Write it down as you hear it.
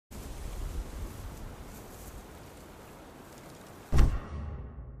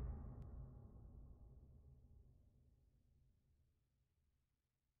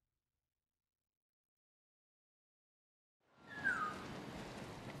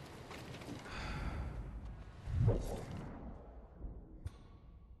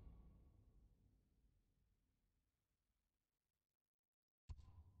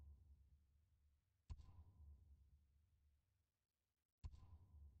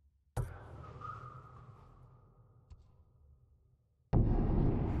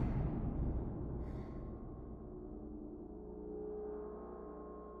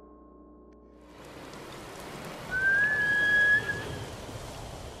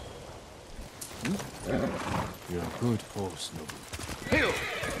You're a good horse, Nobu. Hail!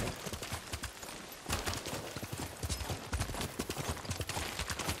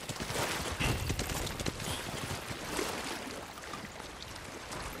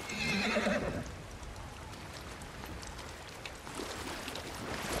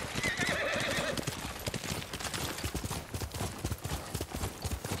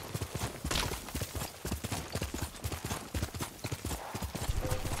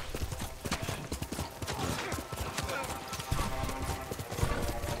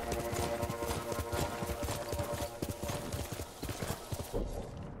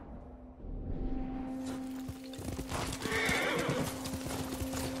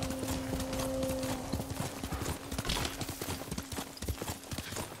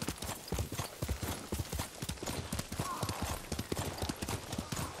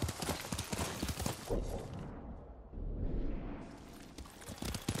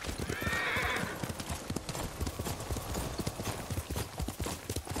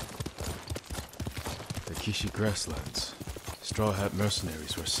 Kishi grasslands. Straw Hat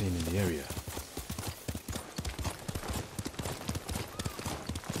mercenaries were seen in the area.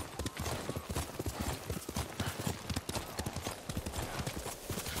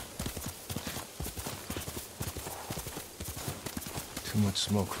 Too much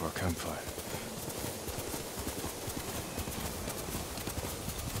smoke for a campfire.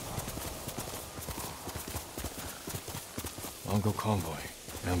 Mongol convoy,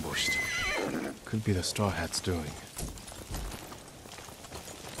 ambushed. Could be the Straw Hats' doing.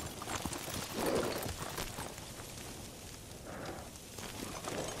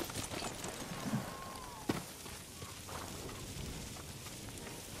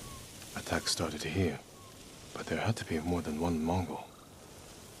 Attack started here, but there had to be more than one Mongol.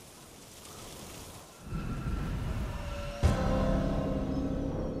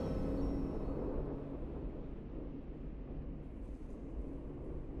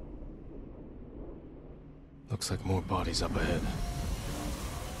 Looks like more bodies up ahead.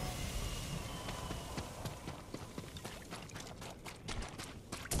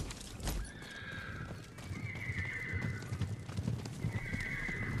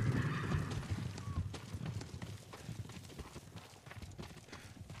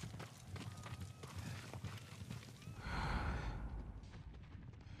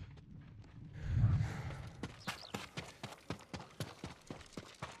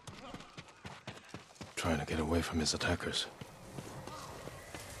 Trying to get away from his attackers.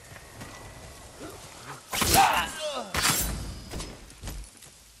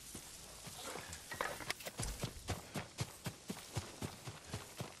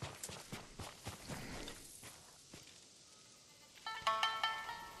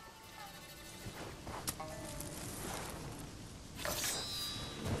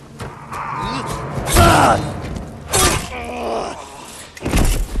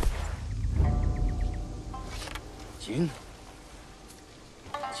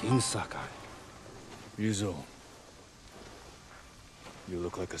 Sakai. Ryuzo. You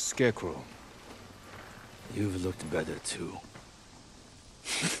look like a scarecrow. You've looked better too.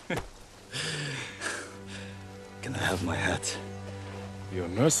 Can I have my hat? You're a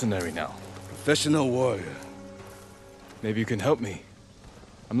mercenary now. Professional warrior. Maybe you can help me.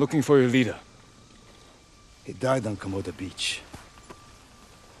 I'm looking for your leader. He died on Komoda Beach.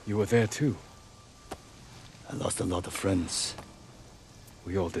 You were there too. I lost a lot of friends.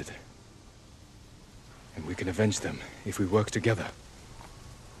 We all did. And we can avenge them if we work together.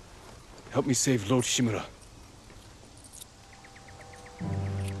 Help me save Lord Shimura.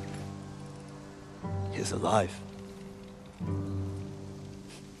 He's alive.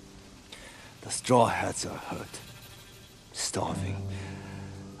 The Straw Hats are hurt. Starving.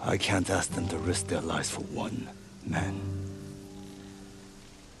 I can't ask them to risk their lives for one man.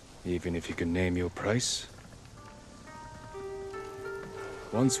 Even if you can name your price?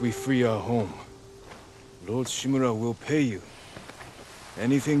 Once we free our home, Lord Shimura will pay you.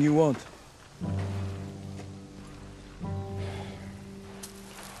 Anything you want.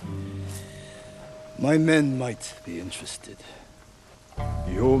 My men might be interested.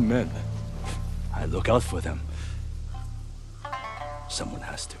 Your men? I look out for them. Someone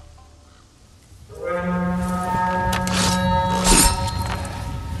has to.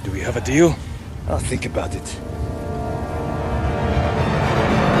 Do we have a deal? I'll think about it.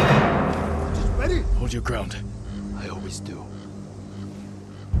 Hold your ground. I always do.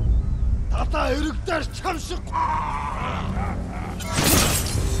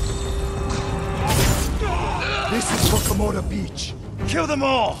 This is for Komoda Beach. Kill them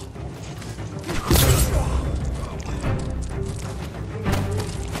all!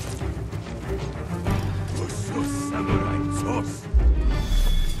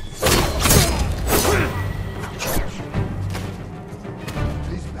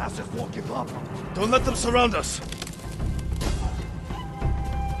 Don't let them surround us!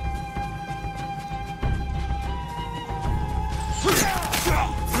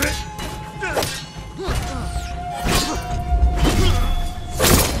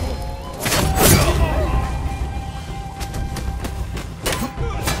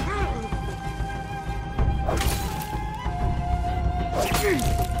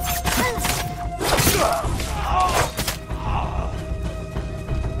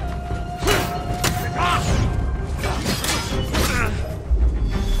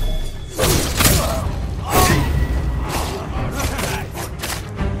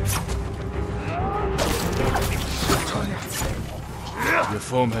 Your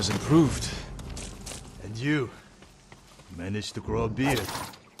form has improved. And you managed to grow a beard.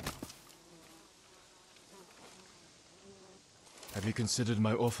 Have you considered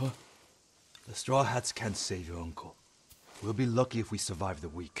my offer? The Straw Hats can't save your uncle. We'll be lucky if we survive the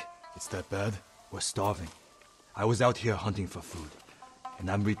week. It's that bad? We're starving. I was out here hunting for food, and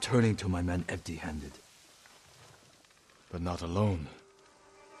I'm returning to my men empty-handed. But not alone.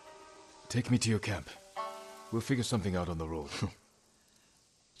 Take me to your camp. We'll figure something out on the road.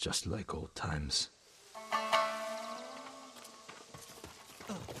 Just like old times.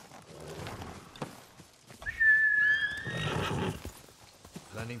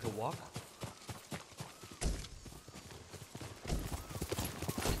 Planning to walk?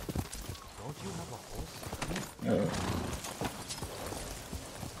 Don't you have a horse?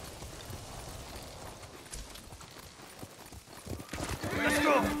 Let's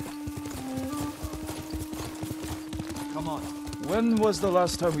go! Come on. When was the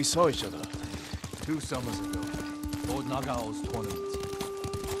last time we saw each other? 2 summers ago. Lord Nagao's tournament.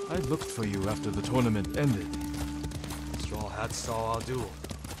 I looked for you after the tournament ended. Straw Hats saw our duel.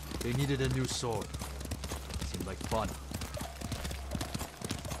 They needed a new sword. Seemed like fun.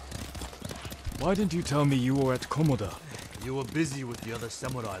 Why didn't you tell me you were at Komoda? You were busy with the other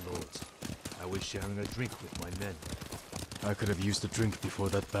samurai lords. I was sharing a drink with my men. I could have used a drink before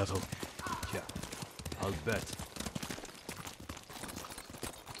that battle. Yeah, I'll bet.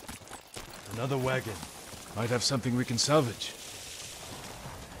 Another wagon. Might have something we can salvage.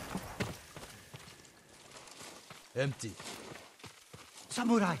 Empty.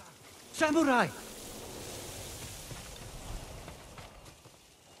 Samurai! Samurai!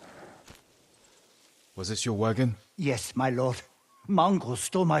 Was this your wagon? Yes, my lord. Mongols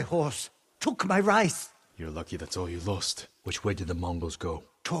stole my horse, took my rice. You're lucky that's all you lost. Which way did the Mongols go?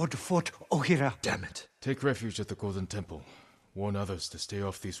 Toward Fort Ohira. Damn it. Take refuge at the Golden Temple. Warn others to stay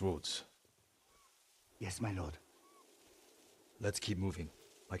off these roads. Yes, my lord. Let's keep moving.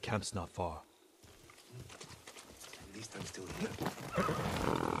 My camp's not far. At least I'm still here.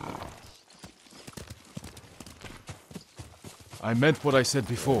 I meant what I said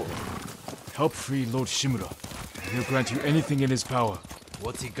before. Help free Lord Shimura. He'll grant you anything in his power.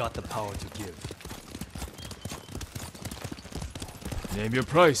 What's he got the power to give? Name your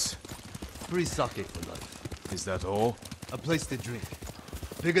price. Free sake for life. Is that all? A place to drink.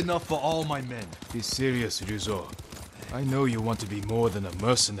 Big enough for all my men. Be serious, Ryuzo. I know you want to be more than a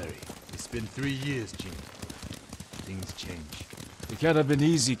mercenary. It's been 3 years, Jin. Things change. It can't have been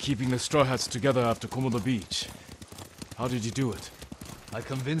easy keeping the Straw Hats together after Komodo Beach. How did you do it? I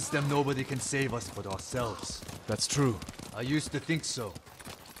convinced them nobody can save us but ourselves. That's true. I used to think so.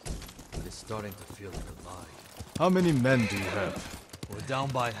 But it's starting to feel like a lie. How many men do you have? We're down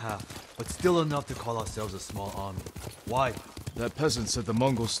by half, but still enough to call ourselves a small army. Why? That peasant said the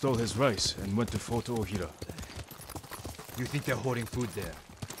Mongols stole his rice and went to Fort Ohira. You think they're hoarding food there?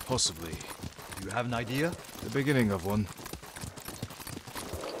 Possibly. You have an idea? The beginning of one.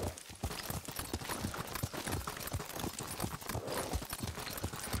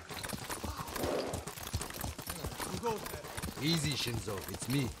 Easy, Shinzo. It's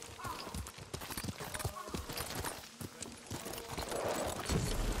me.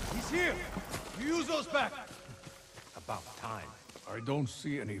 He's here! Ryuzo's back! About time. I don't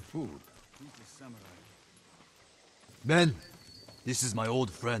see any food. Men! This is my old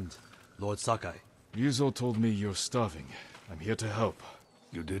friend, Lord Sakai. Ryuzo told me you're starving. I'm here to help.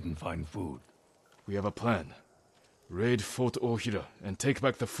 You didn't find food. We have a plan. Raid Fort Ohira and take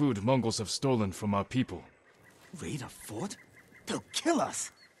back the food Mongols have stolen from our people. Raid a fort? They'll kill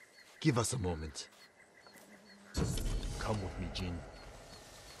us! Give us a moment. Come with me, Jin.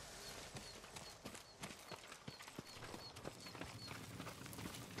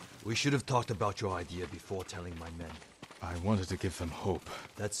 We should have talked about your idea before telling my men. I wanted to give them hope.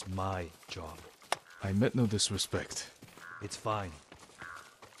 That's my job. I meant no disrespect. It's fine.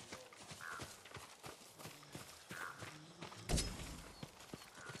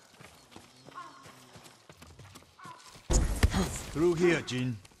 Through here,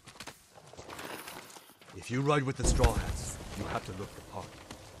 Jin. If you ride with the Straw Hats, you have to look the part.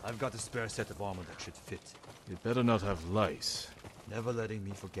 I've got a spare set of armor that should fit. It better not have lice. Never letting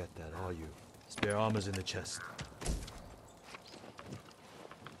me forget that, are you? Spare armor's in the chest.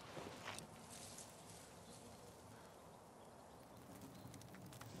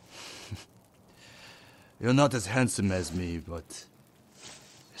 You're not as handsome as me, but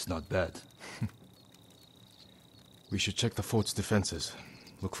it's not bad. We should check the fort's defenses.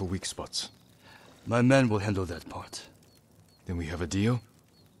 Look for weak spots. My men will handle that part. Then we have a deal?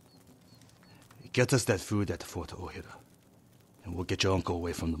 Get us that food at Fort Ohira, and we'll get your uncle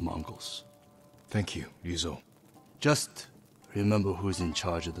away from the Mongols. Thank you, Ryuzo. Just remember who's in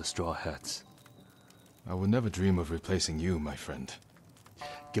charge of the Straw Hats. I would never dream of replacing you, my friend.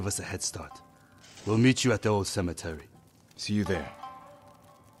 Give us a head start. We'll meet you at the old cemetery. See you there.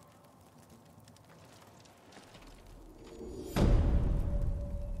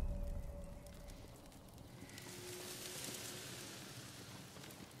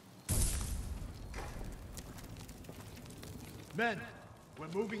 Men, we're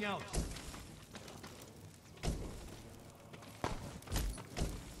moving out.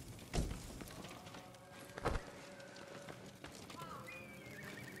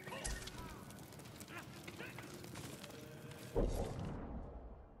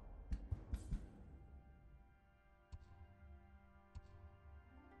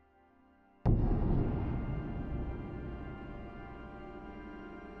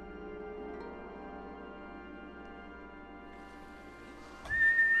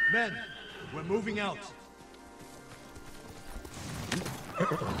 Men, we're moving out.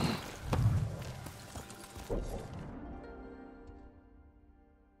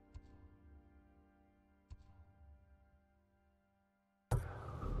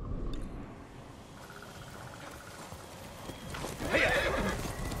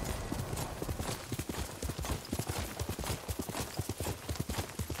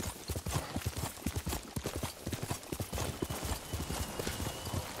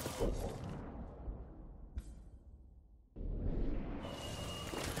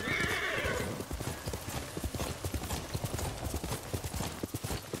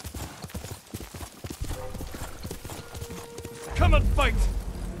 Come and fight!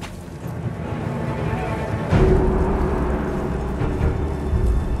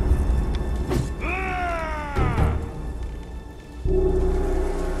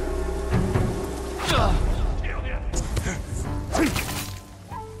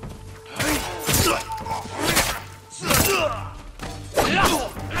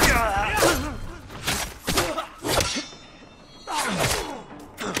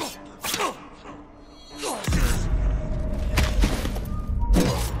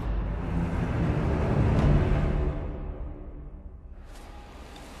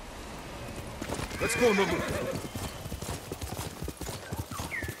 Let's go, Nobu.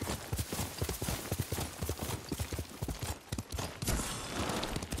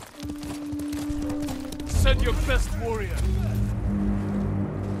 Send your best warrior.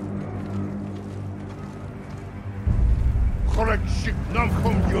 Correct ship nam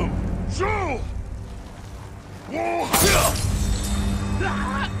không yum. So.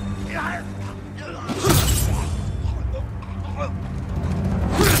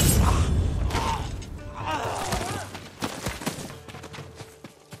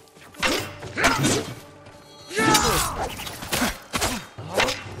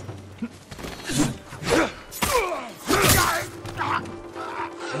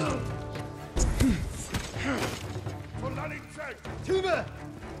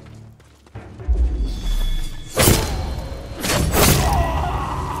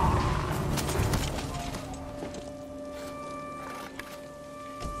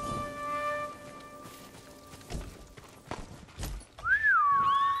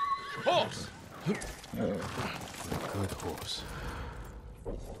 Horse! Good horse.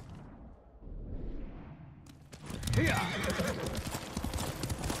 Here!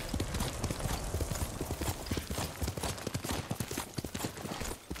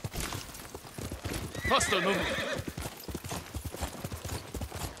 Faster, Nobu!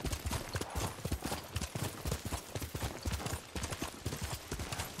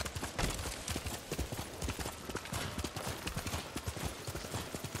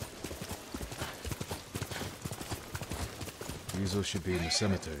 Ryuzo should be in the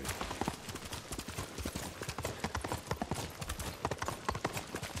cemetery.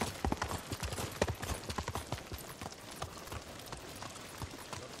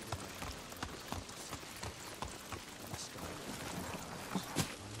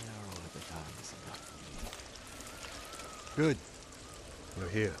 Good.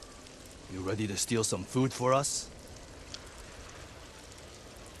 here. You ready to steal some food for us?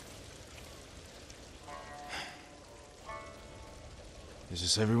 Is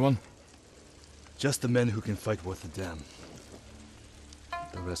this everyone? Just the men who can fight worth a damn.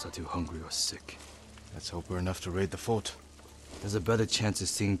 The rest are too hungry or sick. Let's hope we're enough to raid the fort. There's a better chance of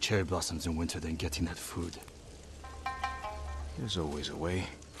seeing cherry blossoms in winter than getting that food. There's always a way.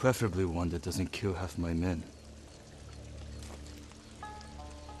 Preferably one that doesn't kill half my men.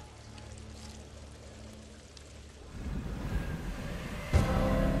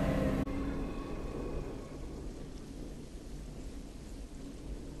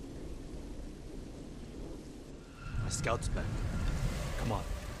 My scout's back. Come on.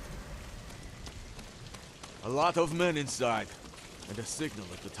 A lot of men inside, and a signal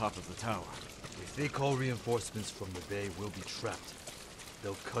at the top of the tower. If they call reinforcements from the bay, we'll be trapped.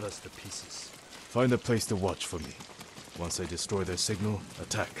 They'll cut us to pieces. Find a place to watch for me. Once I destroy their signal,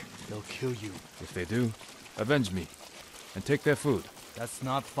 attack. They'll kill you. If they do, avenge me. And take their food. That's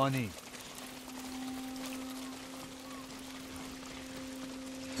not funny.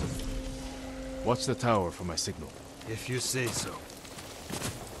 Watch the tower for my signal. If you say so.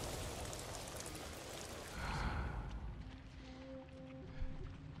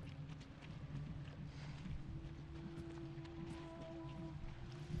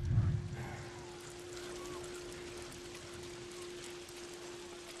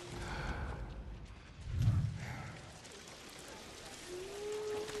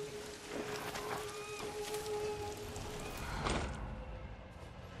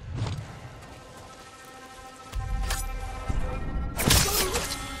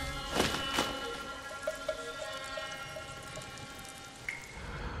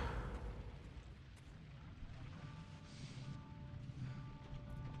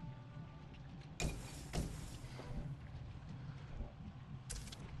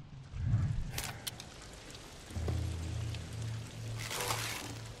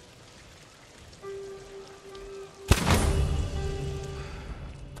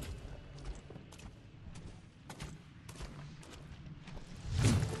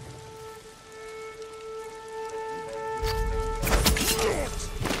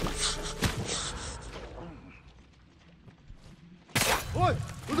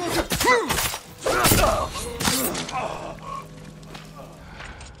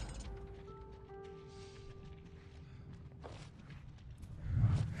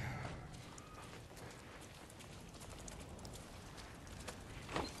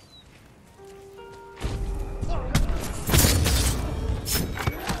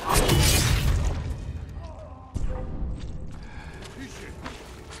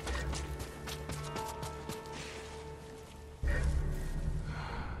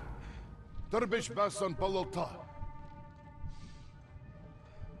 Dervish basan palota.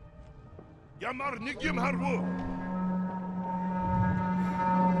 Yamar nigyum harbu.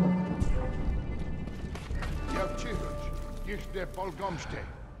 Yavchihaj, yishde polgomste.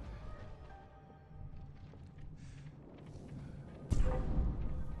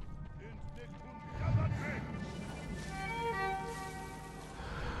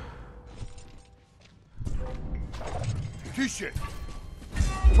 Tishe.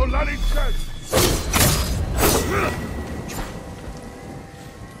 Tolarin says.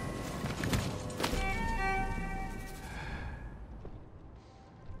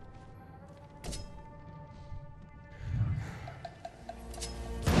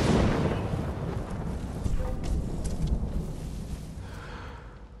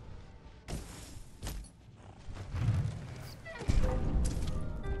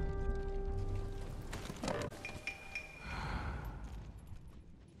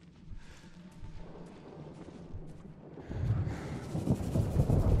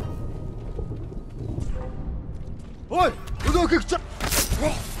 Oi! Udo kikcha!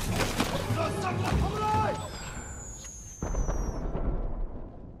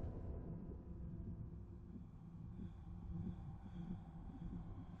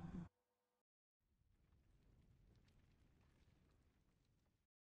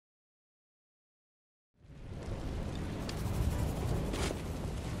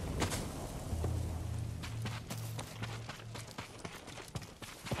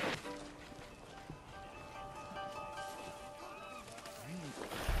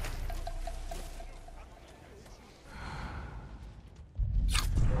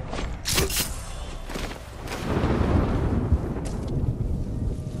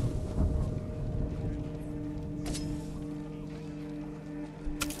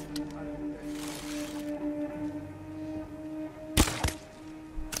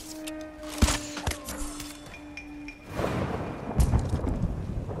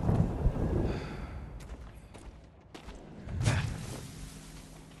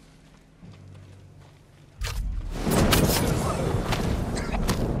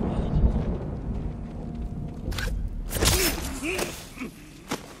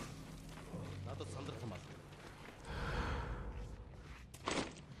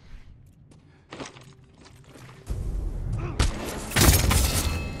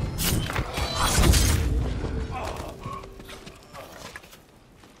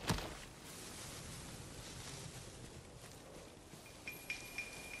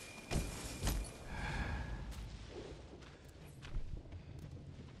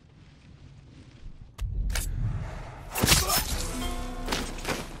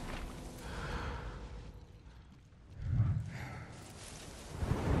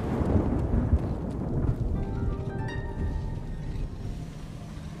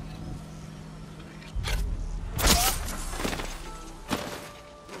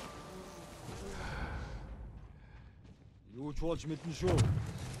 Юу ч болж мэднэ шүү.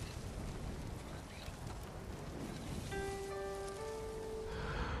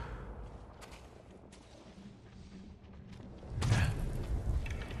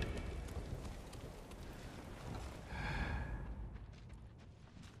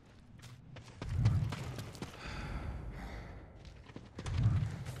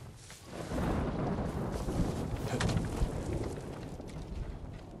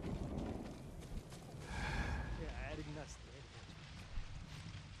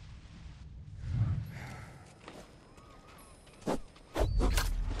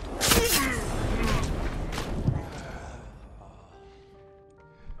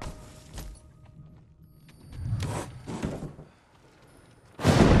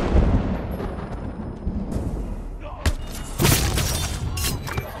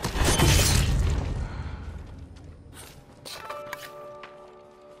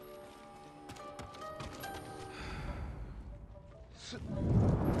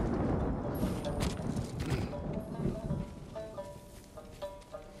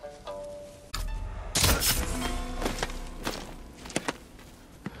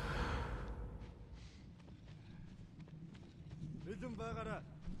 Bildüm байгаарай.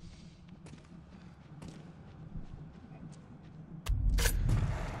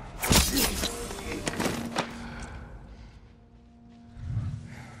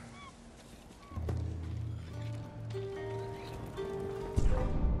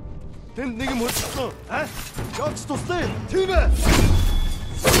 Тэнд нэг юм үлдсэн. Жогч туслая! Тийм ээ.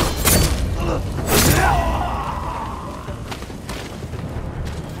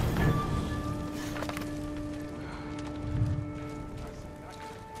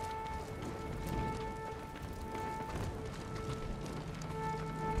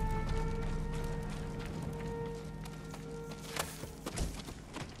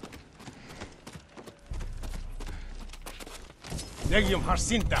 Нэг юм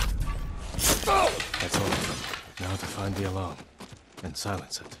харсан да. That's all. Now to find the alarm and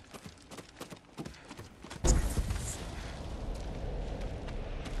silence it.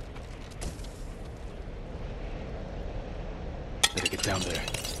 Better get down there.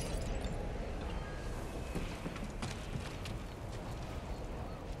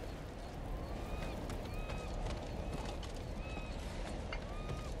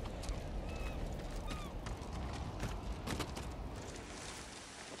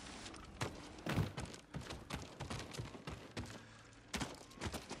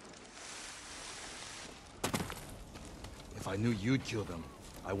 If I knew you'd kill them,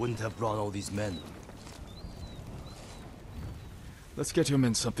 I wouldn't have brought all these men. Let's get your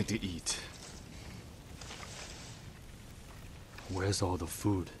men something to eat. Where's all the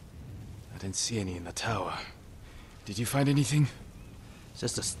food? I didn't see any in the tower. Did you find anything?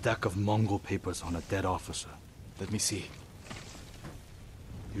 Just a stack of Mongol papers on a dead officer. Let me see.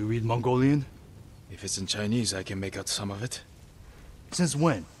 You read Mongolian? If it's in Chinese, I can make out some of it. Since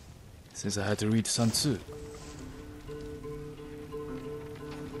when? Since I had to read Sun Tzu.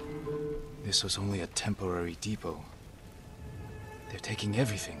 This was only a temporary depot. They're taking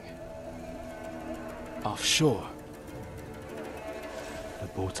everything. Offshore. The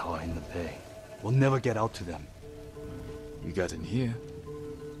boats are in the bay. We'll never get out to them. You got in here.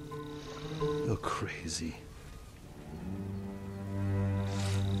 You're crazy.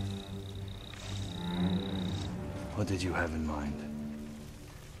 What did you have in mind?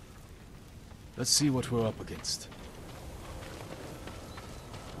 Let's see what we're up against.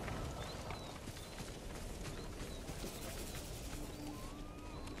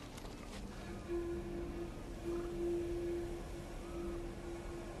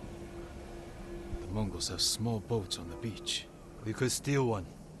 The Mongols have small boats on the beach. We could steal one,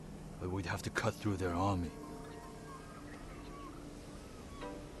 but we'd have to cut through their army.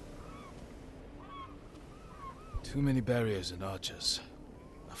 Too many barriers and archers.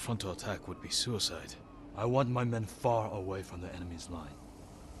 A frontal attack would be suicide. I want my men far away from the enemy's line.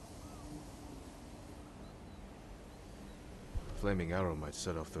 Flaming arrow might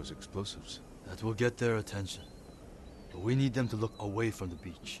set off those explosives. That will get their attention. But we need them to look away from the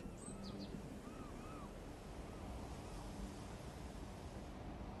beach.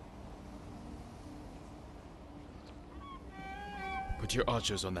 Put your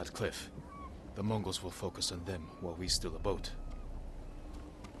archers on that cliff. The Mongols will focus on them while we steal a boat.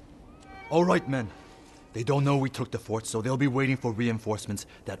 All right, men. They don't know we took the fort, so they'll be waiting for reinforcements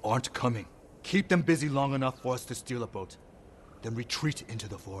that aren't coming. Keep them busy long enough for us to steal a boat. Then retreat into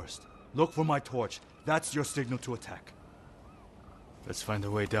the forest. Look for my torch. That's your signal to attack. Let's find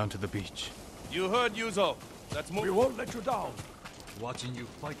a way down to the beach. You heard, Yuzo. Let's move. We won't let you down. Watching you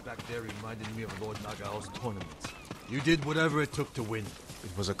fight back there reminded me of Lord Nagao's tournaments. You did whatever it took to win.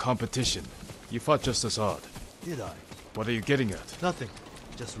 It was a competition. You fought just as hard. Did I? What are you getting at? Nothing.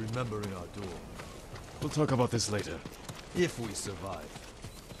 Just remembering our duel. We'll talk about this later. If we survive.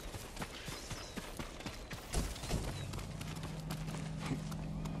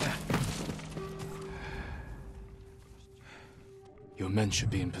 Your men should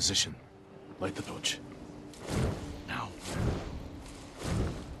be in position. Light the torch. Now.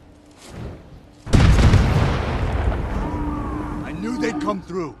 I knew they'd come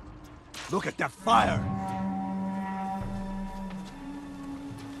through. Look at that fire!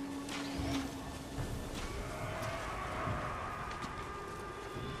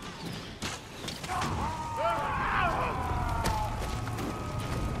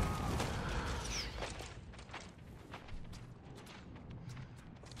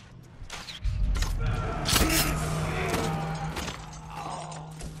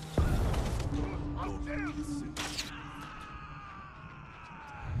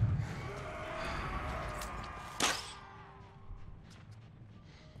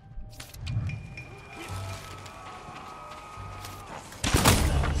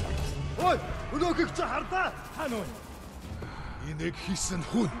 Инег хийсэн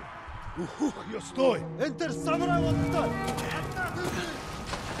хүн. Үхэх ёстой. Энэ тэр самурай болтой.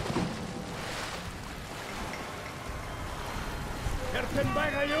 Хэрхэн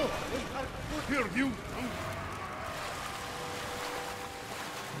байгаа юу? Тэр юу?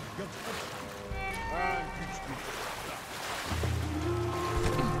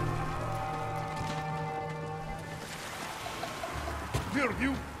 Тэр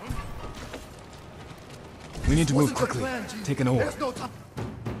юу? We need to move quickly. Take an oar.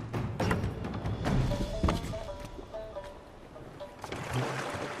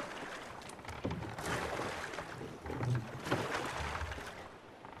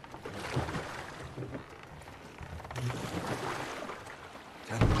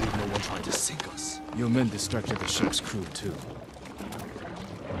 Can't believe no one tried to sink us. Your men distracted the ship's crew, too.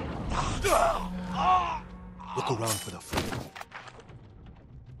 Look around for the fleet.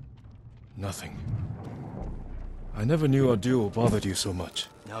 Nothing. I never knew our duel bothered you so much.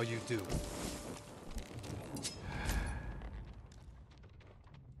 Now you do.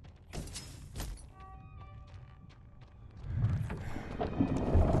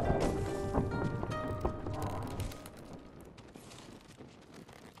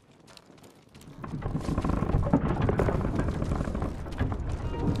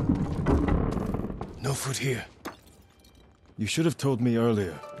 No food here. You should have told me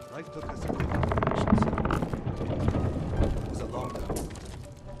earlier. Life took us in different directions. It was a long time.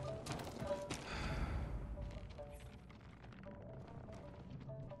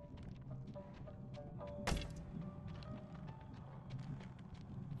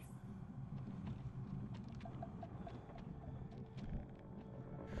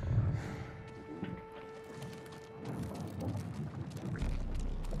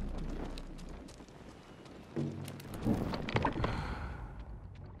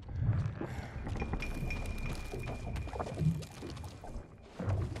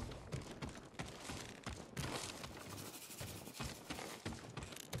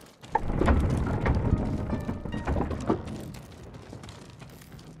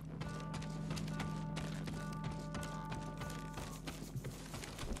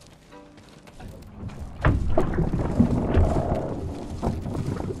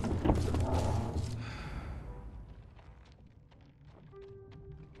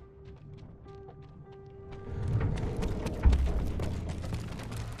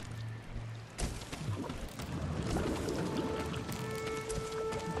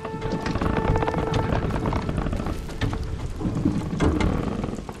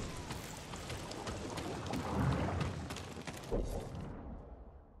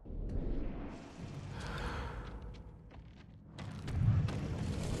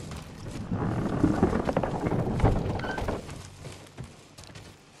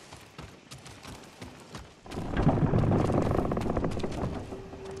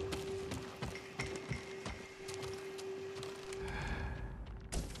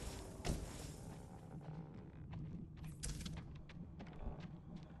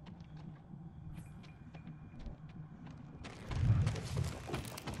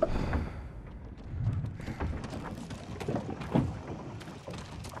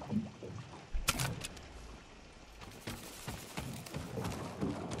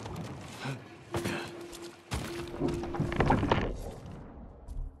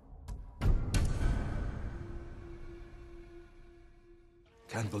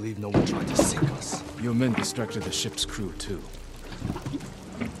 Can't believe no one tried to sink us. Your men distracted the ship's crew, too.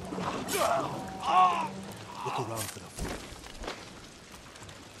 Look around for the food.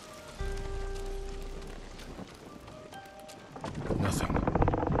 Nothing.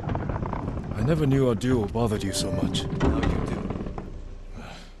 I never knew our duel bothered you so much. Now you do.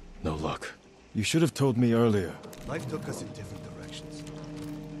 No luck. You should have told me earlier. Life took us in different directions.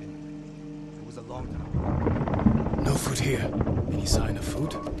 It was a long time. No food here. Any sign of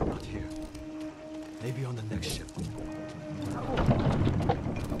food? Not here. Maybe on the next ship.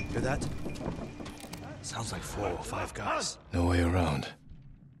 Hear that? Sounds like 4 or 5 guys. No way around.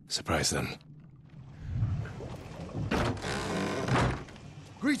 Surprise them.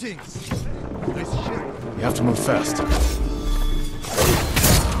 Greetings! Nice ship. You have to move fast.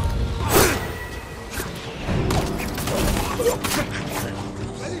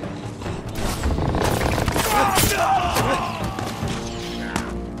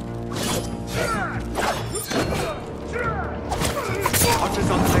 Archers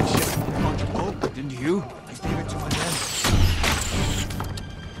on the next ship. Oh, Didn't you? I gave it to my men.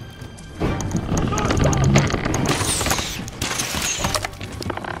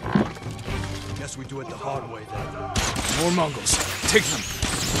 Guess we do it the hard way then. More Mongols. Take them.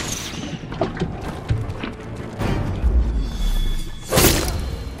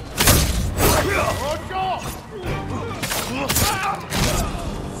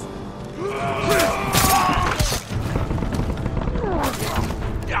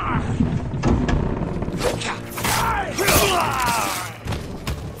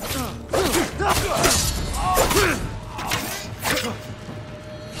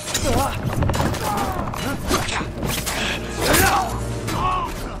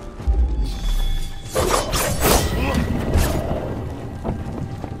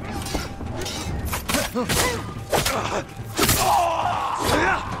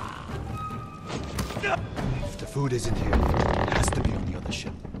 If the food isn't here, it has to be on the other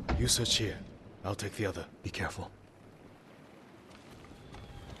ship. You search here. I'll take the other. Be careful.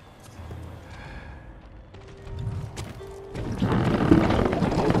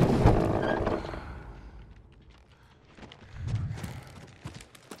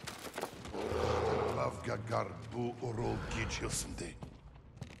 Lavgagar bu orol geçiyorsunde.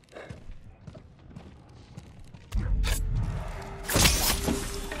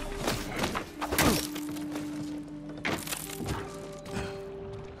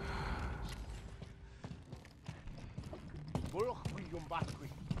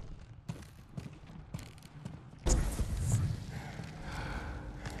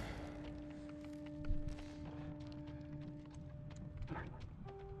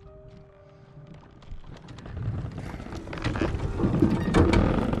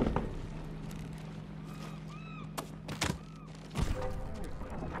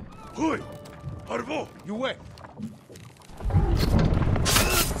 Hui! Harbo! You wet?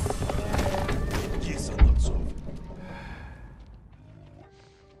 Yes, I'm not so.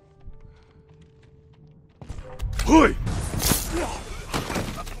 Hui!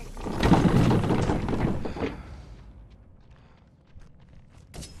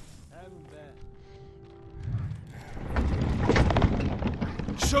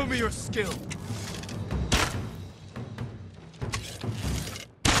 Show me your skill.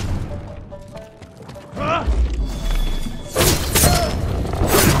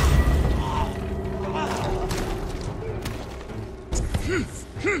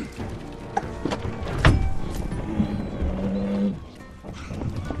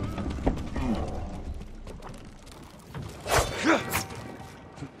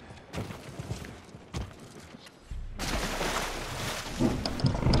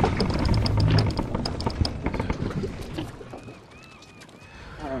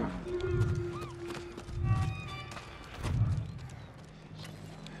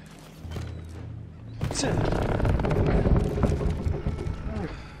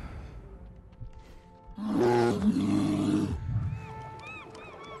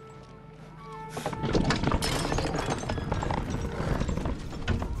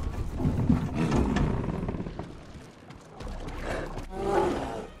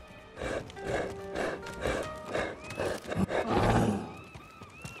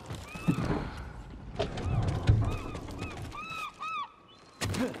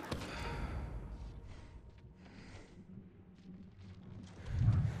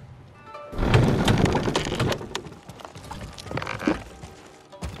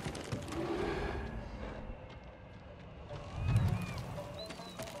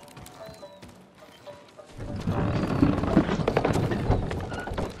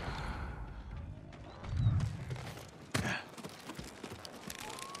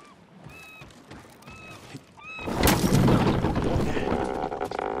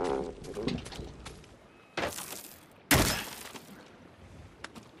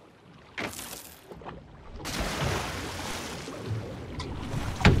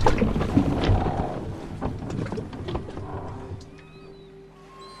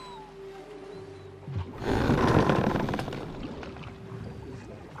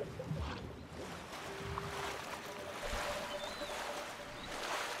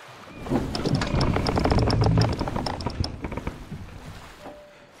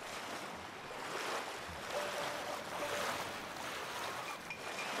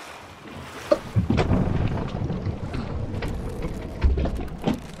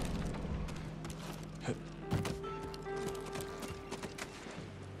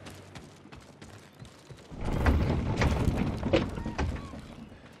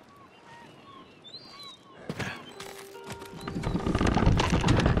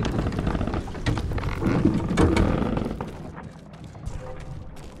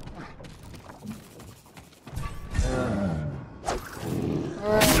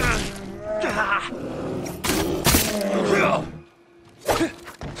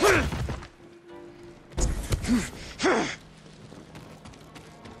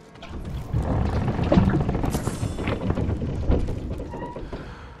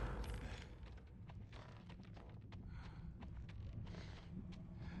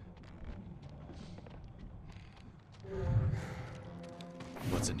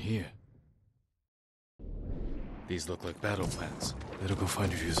 What's in here? These look like battle plans. Better go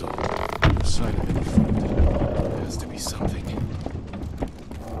find Ryuzo. No sign of any food. There has to be something.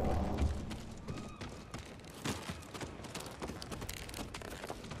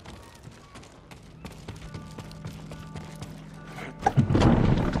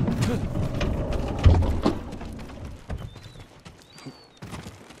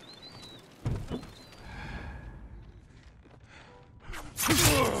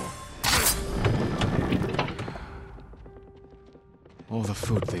 All the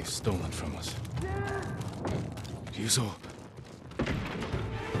food they've stolen from us. Ryuzo.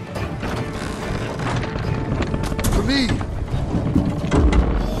 For me!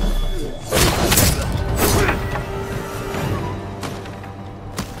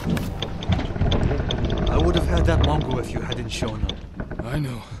 I would have had that Mongol if you hadn't shown up. I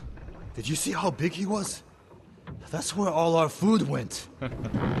know. Did you see how big he was? That's where all our food went.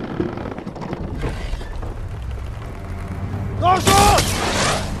 Bastards!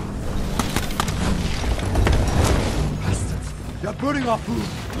 They're burning our food!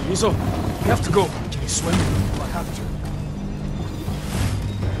 Ryuzo, we have to go. Can you swim? I have to.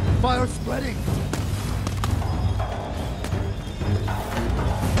 Fire spreading!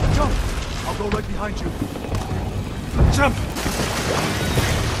 Jump! I'll go right behind you. Jump!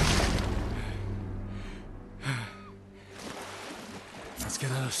 Let's get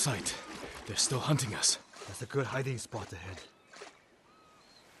out of sight. They're still hunting us. That's a good hiding spot ahead.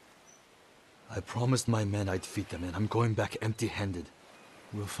 I promised my men I'd feed them, and I'm going back empty-handed.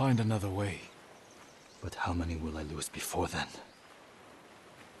 We'll find another way. But how many will I lose before then?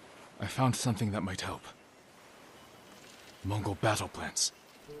 I found something that might help. Mongol battle plans.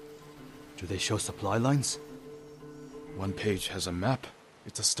 Do they show supply lines? One page has a map.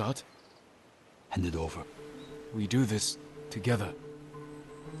 It's a start. Hand it over. We do this together.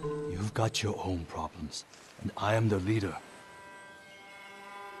 You've got your own problems, and I am the leader.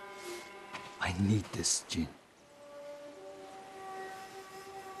 I need this, Jin.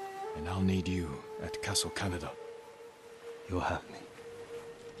 And I'll need you at Castle Canada. You'll have me.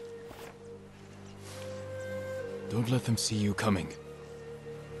 Don't let them see you coming.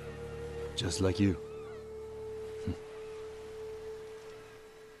 Just like you.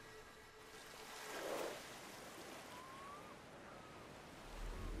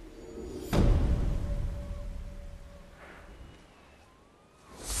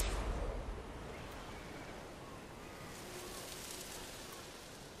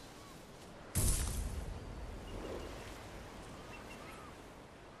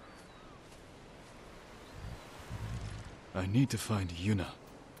 I need to find Yuna.